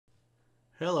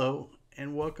Hello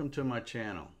and welcome to my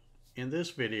channel. In this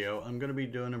video I'm going to be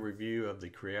doing a review of the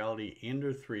Creality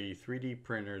Ender 3 3D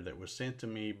printer that was sent to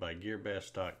me by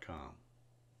GearBest.com.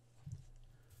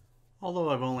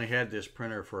 Although I've only had this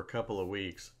printer for a couple of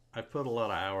weeks, I've put a lot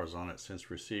of hours on it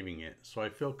since receiving it, so I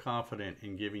feel confident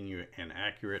in giving you an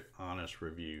accurate, honest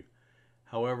review.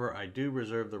 However, I do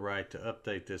reserve the right to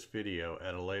update this video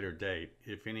at a later date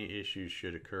if any issues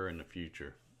should occur in the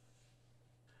future.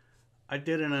 I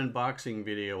did an unboxing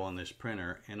video on this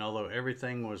printer, and although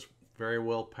everything was very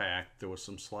well packed, there was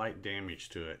some slight damage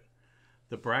to it.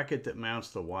 The bracket that mounts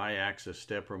the Y-axis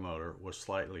stepper motor was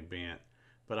slightly bent,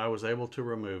 but I was able to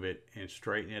remove it and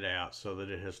straighten it out so that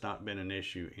it has not been an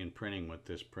issue in printing with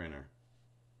this printer.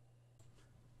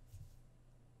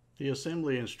 The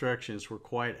assembly instructions were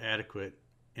quite adequate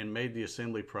and made the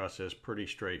assembly process pretty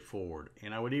straightforward,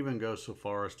 and I would even go so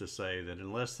far as to say that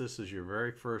unless this is your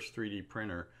very first 3D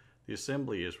printer, the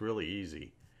assembly is really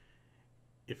easy.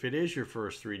 If it is your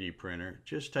first 3D printer,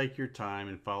 just take your time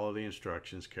and follow the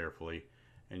instructions carefully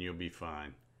and you'll be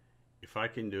fine. If I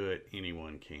can do it,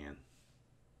 anyone can.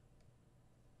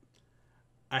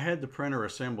 I had the printer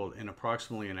assembled in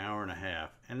approximately an hour and a half,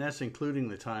 and that's including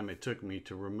the time it took me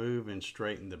to remove and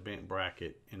straighten the bent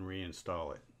bracket and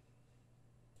reinstall it.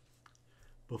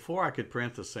 Before I could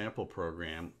print the sample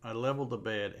program, I leveled the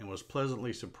bed and was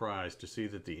pleasantly surprised to see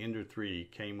that the Ender 3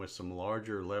 came with some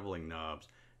larger leveling knobs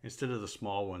instead of the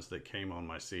small ones that came on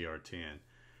my CR10.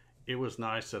 It was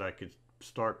nice that I could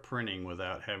start printing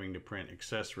without having to print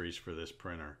accessories for this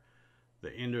printer.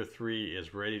 The Ender 3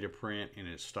 is ready to print in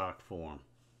its stock form.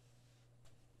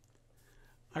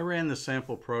 I ran the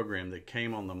sample program that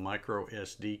came on the micro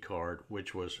SD card,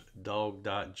 which was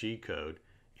dog.g code,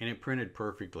 and it printed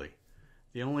perfectly.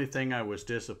 The only thing I was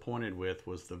disappointed with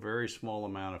was the very small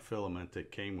amount of filament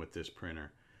that came with this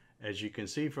printer. As you can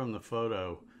see from the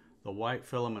photo, the white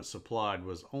filament supplied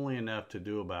was only enough to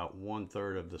do about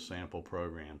 1/3 of the sample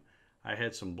program. I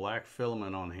had some black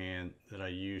filament on hand that I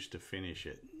used to finish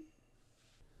it.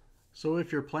 So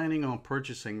if you're planning on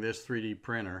purchasing this 3D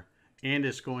printer, and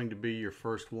it's going to be your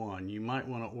first one, you might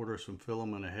want to order some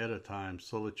filament ahead of time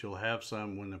so that you'll have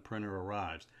some when the printer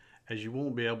arrives, as you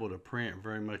won't be able to print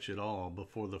very much at all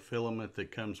before the filament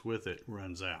that comes with it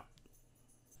runs out.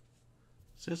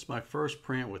 Since my first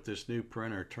print with this new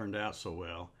printer turned out so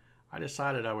well, I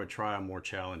decided I would try a more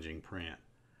challenging print.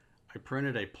 I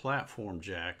printed a platform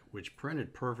jack which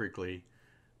printed perfectly,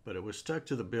 but it was stuck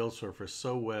to the build surface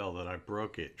so well that I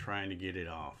broke it trying to get it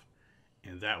off,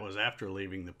 and that was after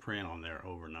leaving the print on there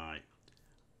overnight.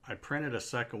 I printed a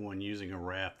second one using a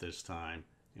wrap this time,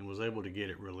 and was able to get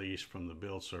it released from the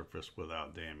build surface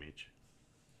without damage.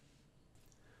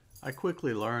 I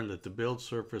quickly learned that the build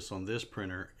surface on this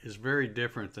printer is very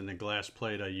different than the glass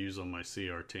plate I use on my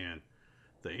CR10.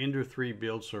 The Ender 3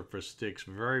 build surface sticks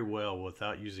very well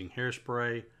without using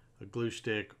hairspray, a glue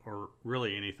stick, or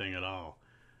really anything at all.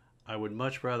 I would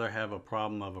much rather have a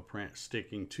problem of a print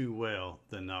sticking too well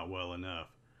than not well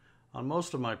enough. On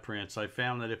most of my prints, I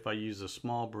found that if I use a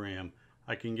small brim,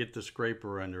 I can get the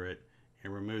scraper under it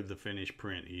and remove the finished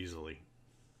print easily.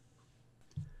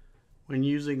 When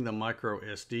using the micro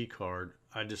SD card,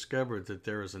 I discovered that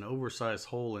there is an oversized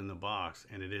hole in the box,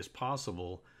 and it is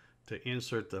possible to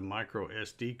insert the micro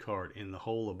SD card in the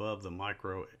hole above the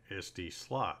micro SD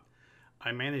slot.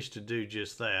 I managed to do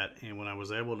just that, and when I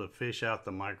was able to fish out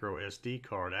the micro SD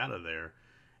card out of there,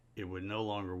 it would no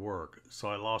longer work. So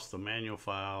I lost the manual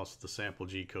files, the sample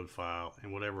G-code file,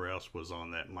 and whatever else was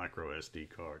on that micro SD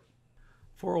card.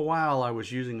 For a while I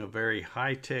was using a very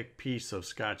high-tech piece of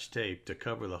Scotch tape to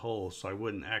cover the hole so I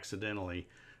wouldn't accidentally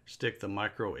stick the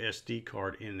micro SD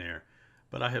card in there,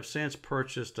 but I have since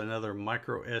purchased another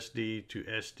micro SD to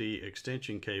SD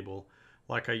extension cable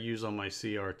like I use on my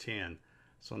CR10,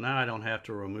 so now I don't have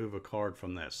to remove a card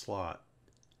from that slot.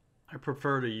 I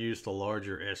prefer to use the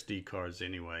larger SD cards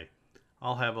anyway.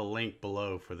 I'll have a link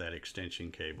below for that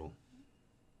extension cable.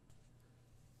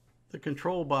 The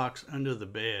control box under the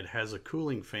bed has a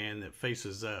cooling fan that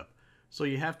faces up, so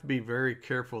you have to be very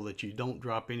careful that you don't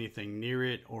drop anything near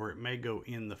it or it may go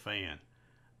in the fan.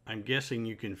 I'm guessing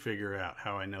you can figure out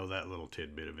how I know that little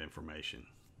tidbit of information.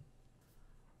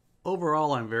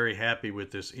 Overall, I'm very happy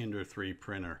with this Ender 3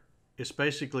 printer. It's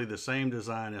basically the same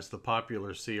design as the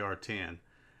popular CR10.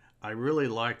 I really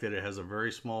like that it has a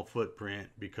very small footprint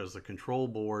because the control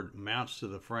board mounts to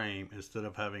the frame instead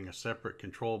of having a separate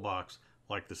control box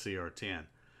like the CR10.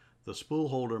 The spool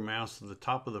holder mounts to the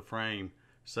top of the frame,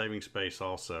 saving space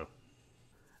also.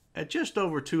 At just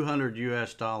over $200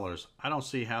 US, I don't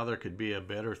see how there could be a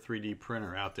better 3D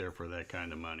printer out there for that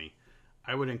kind of money.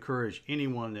 I would encourage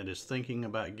anyone that is thinking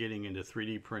about getting into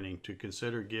 3D printing to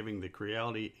consider giving the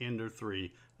Creality Ender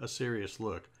 3 a serious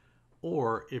look.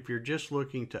 Or if you're just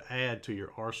looking to add to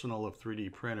your arsenal of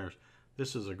 3D printers,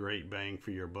 this is a great bang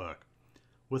for your buck.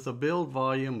 With a build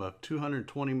volume of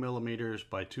 220 millimeters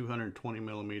by 220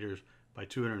 millimeters by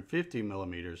 250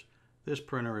 millimeters, this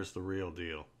printer is the real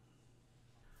deal.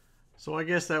 So I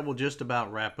guess that will just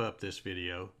about wrap up this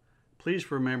video.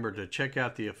 Please remember to check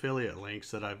out the affiliate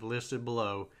links that I've listed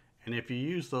below, and if you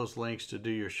use those links to do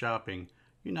your shopping,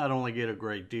 you not only get a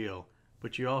great deal,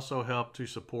 but you also help to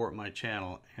support my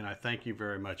channel, and I thank you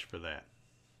very much for that.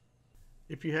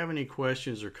 If you have any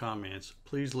questions or comments,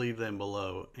 please leave them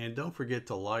below, and don't forget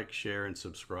to like, share, and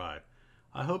subscribe.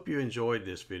 I hope you enjoyed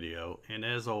this video, and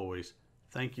as always,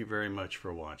 thank you very much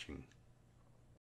for watching.